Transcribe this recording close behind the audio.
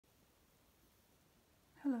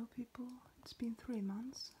Hello people, it's been 3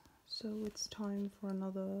 months, so it's time for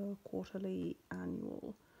another quarterly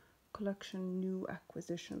annual collection new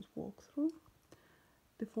acquisitions walkthrough.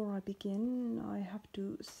 Before I begin, I have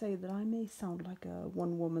to say that I may sound like a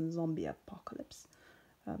one-woman zombie apocalypse.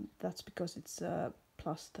 That's because it's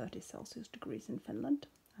plus 30 Celsius degrees in Finland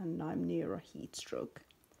and I'm near a heat stroke.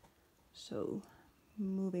 So,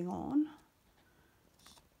 moving on,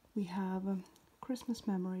 we have Christmas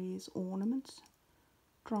memories, ornaments,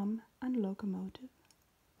 drum and locomotive,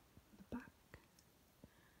 the back,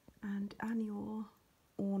 and annual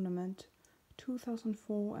ornament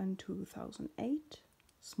 2004 and 2008,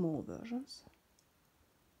 small versions,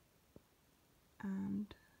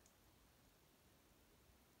 and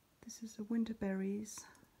this is a winterberries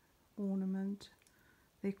ornament.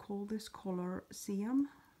 They call this color siam.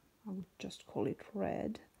 I would just call it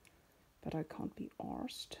red, but I can't be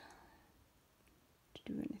arsed to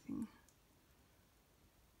do anything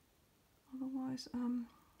otherwise.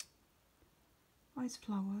 Ice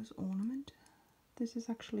flowers ornament. This is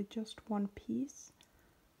actually just one piece,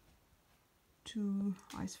 2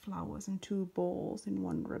 ice flowers and 2 balls in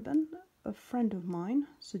one ribbon. A friend of mine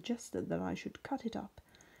suggested that I should cut it up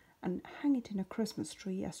and hang it in a Christmas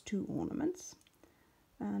tree as 2 ornaments,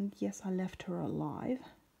 and yes, I left her alive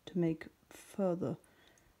to make further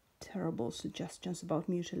terrible suggestions about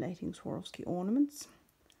mutilating Swarovski ornaments.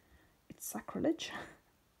 It's sacrilege.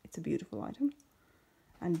 It's a beautiful item.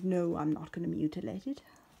 And no, I'm not going to mutilate it.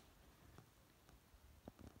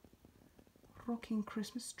 Rocking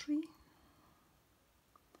Christmas tree.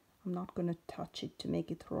 I'm not going to touch it to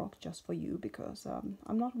make it rock just for you because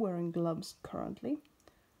I'm not wearing gloves currently.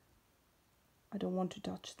 I don't want to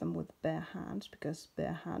touch them with bare hands because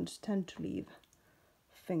bare hands tend to leave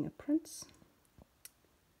fingerprints.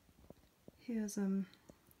 Here's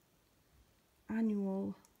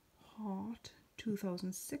annual heart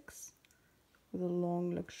 2006 with a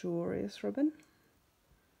long luxurious ribbon.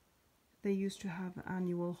 They used to have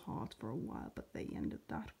annual heart for a while, but they ended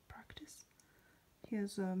that practice.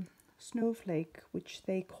 Here's a snowflake, which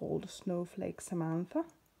they called Snowflake Samantha.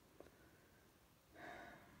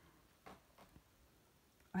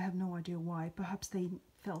 I have no idea why. Perhaps they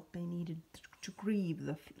felt they needed to grieve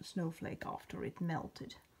the snowflake after it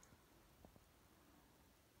melted.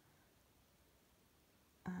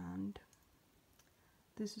 And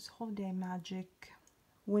this is Holiday Magic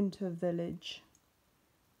Winter Village.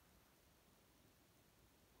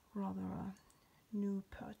 Rather a new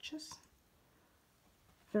purchase.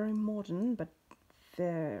 Very modern, but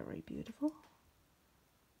very beautiful.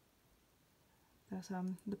 There's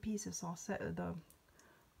the pieces are set. The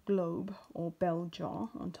globe or bell jar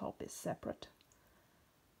on top is separate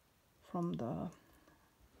from the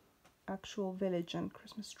actual village and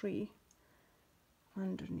Christmas tree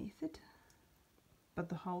underneath it. But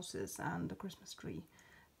the houses and the Christmas tree,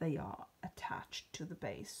 they are attached to the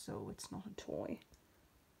base, so it's not a toy.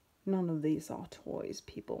 None of these are toys,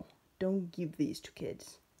 people. Don't give these to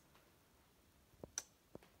kids.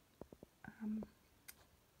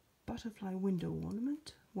 Butterfly window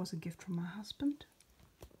ornament was a gift from my husband.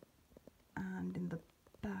 And in the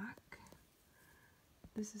back,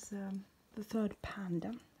 this is the third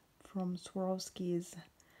panda from Swarovski's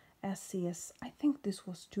SCS. I think this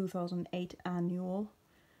was 2008 annual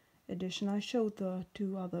edition. I showed the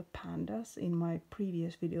 2 other pandas in my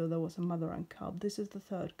previous video. There was a mother and cub. This is the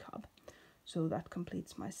 3rd cub, so that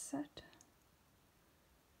completes my set.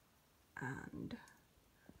 And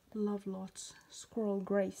Lovelots Squirrel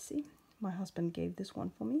Gracie. My husband gave this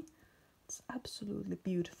one for me. It's absolutely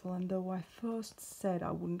beautiful, and though I first said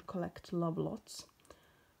I wouldn't collect Lovelots,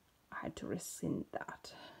 I had to rescind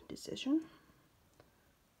that decision.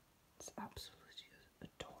 It's absolutely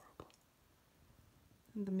adorable.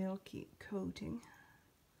 And the milky coating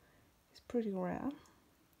is pretty rare.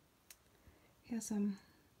 Here's a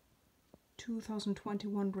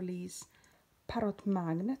 2021 release Parrot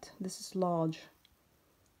Magnet. This is large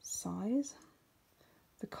size.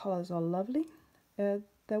 The colors are lovely.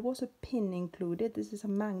 There was a pin included. This is a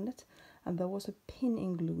magnet, and there was a pin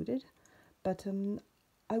included, but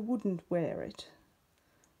I wouldn't wear it.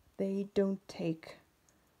 They don't take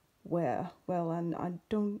wear well, and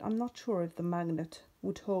I'm not sure if the magnet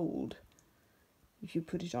would hold if you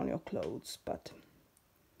put it on your clothes, but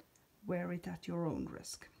wear it at your own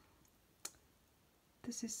risk.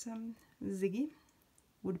 This is Ziggy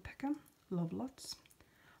Woodpecker Lovelots.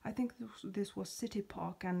 I think this was City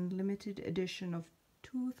Park and limited edition of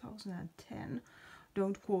 2010.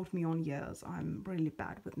 Don't quote me on years, I'm really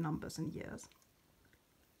bad with numbers and years.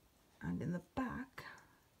 And in the back,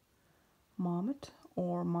 Marmot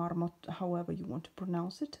or Marmot, however you want to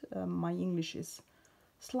pronounce it. My English is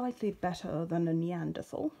slightly better than a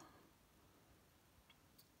Neanderthal,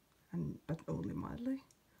 but only mildly.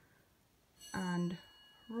 And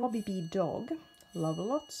Robbie B. Dog,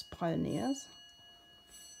 Love-a-Lots, Pioneers.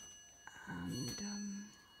 And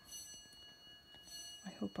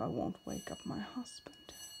I hope I won't wake up my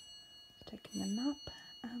husband. Taking a nap.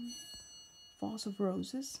 Vase of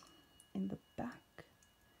Roses in the back.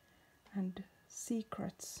 And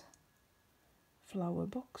Secrets flower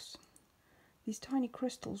box. These tiny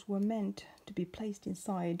crystals were meant to be placed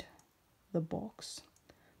inside the box.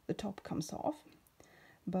 The top comes off.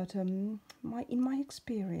 But in my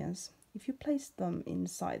experience, if you place them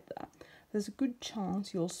inside there, there's a good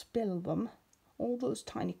chance you'll spill them, all those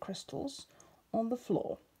tiny crystals, on the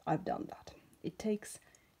floor. I've done that. It takes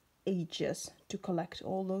ages to collect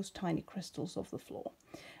all those tiny crystals off the floor.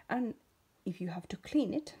 And if you have to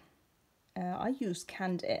clean it, I use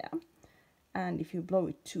canned air. And if you blow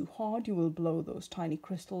it too hard, you will blow those tiny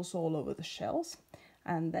crystals all over the shells.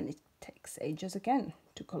 And then it takes ages again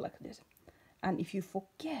to collect it. And if you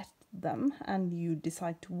forget them and you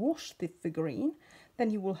decide to wash the figurine,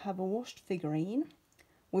 then you will have a washed figurine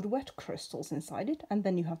with wet crystals inside it, and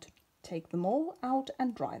then you have to take them all out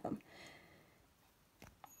and dry them.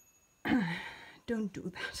 Don't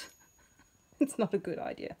do that. It's not a good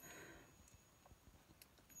idea.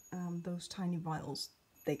 Those tiny vials,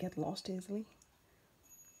 they get lost easily.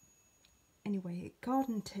 Anyway,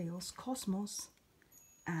 Garden Tales, Cosmos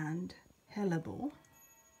and Hellebore.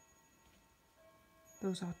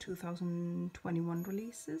 Those are 2021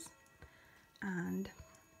 releases. And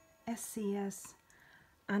SCS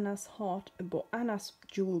Anna's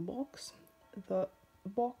Jewel Box. The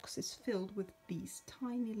box is filled with these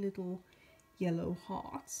tiny little yellow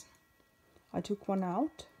hearts. I took one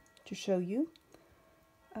out to show you.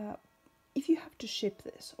 If you have to ship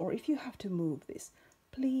this or if you have to move this,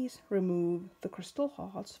 please remove the crystal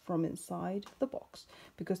hearts from inside the box,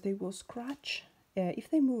 because they will scratch. If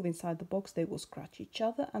they move inside the box, they will scratch each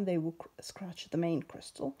other and they will scratch the main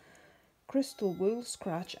crystal. Crystal will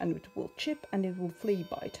scratch and it will chip and it will flea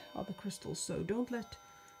bite other crystals. So don't let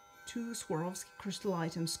two Swarovski crystal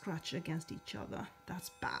items scratch against each other.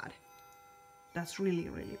 That's bad. That's really,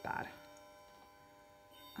 really bad.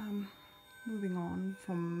 Moving on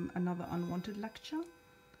from another unwanted lecture.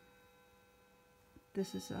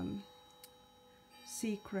 This is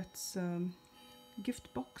Secrets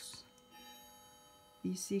gift box.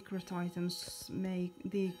 These secret items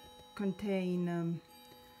contain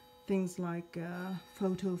things like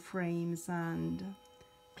photo frames and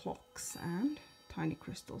clocks and tiny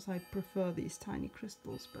crystals. I prefer these tiny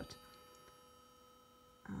crystals,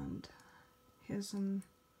 and here's an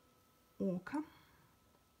orca.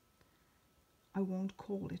 I won't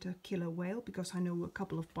call it a killer whale because I know a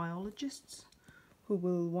couple of biologists who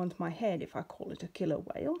will want my head if I call it a killer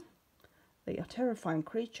whale. They are terrifying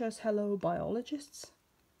creatures. Hello, biologists.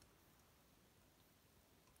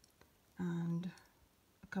 And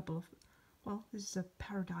a couple of, well, this is a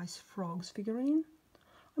Paradise Frogs figurine.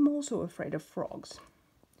 I'm also afraid of frogs.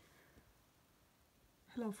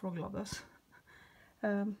 Hello, frog lovers.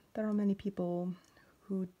 There are many people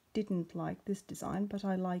who didn't like this design, but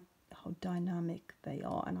I like how dynamic they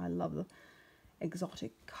are, and I love the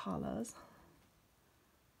exotic colors.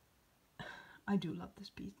 I do love this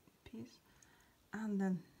piece. And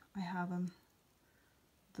then I have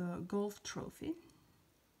the golf trophy.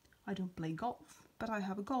 I don't play golf, but I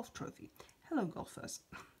have a golf trophy. Hello, golfers.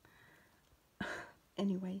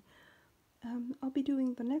 Anyway, I'll be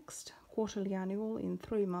doing the next quarterly annual in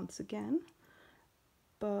 3 months again,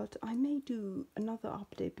 but I may do another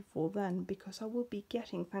update before then, because I will be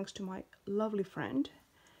getting, thanks to my lovely friend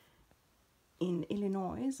in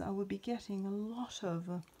Illinois, I will be getting a lot of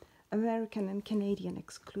American and Canadian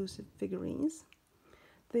exclusive figurines.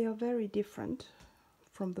 They are very different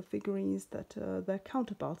from the figurines that their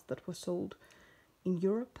counterparts that were sold in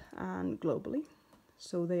Europe and globally.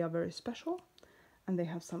 So they are very special, and they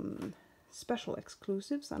have some special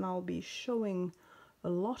exclusives, and I'll be showing a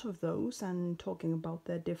lot of those and talking about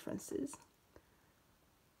their differences.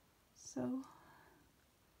 So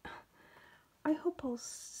I hope I'll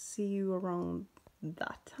see you around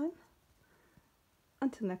that time.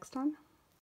 Until next time.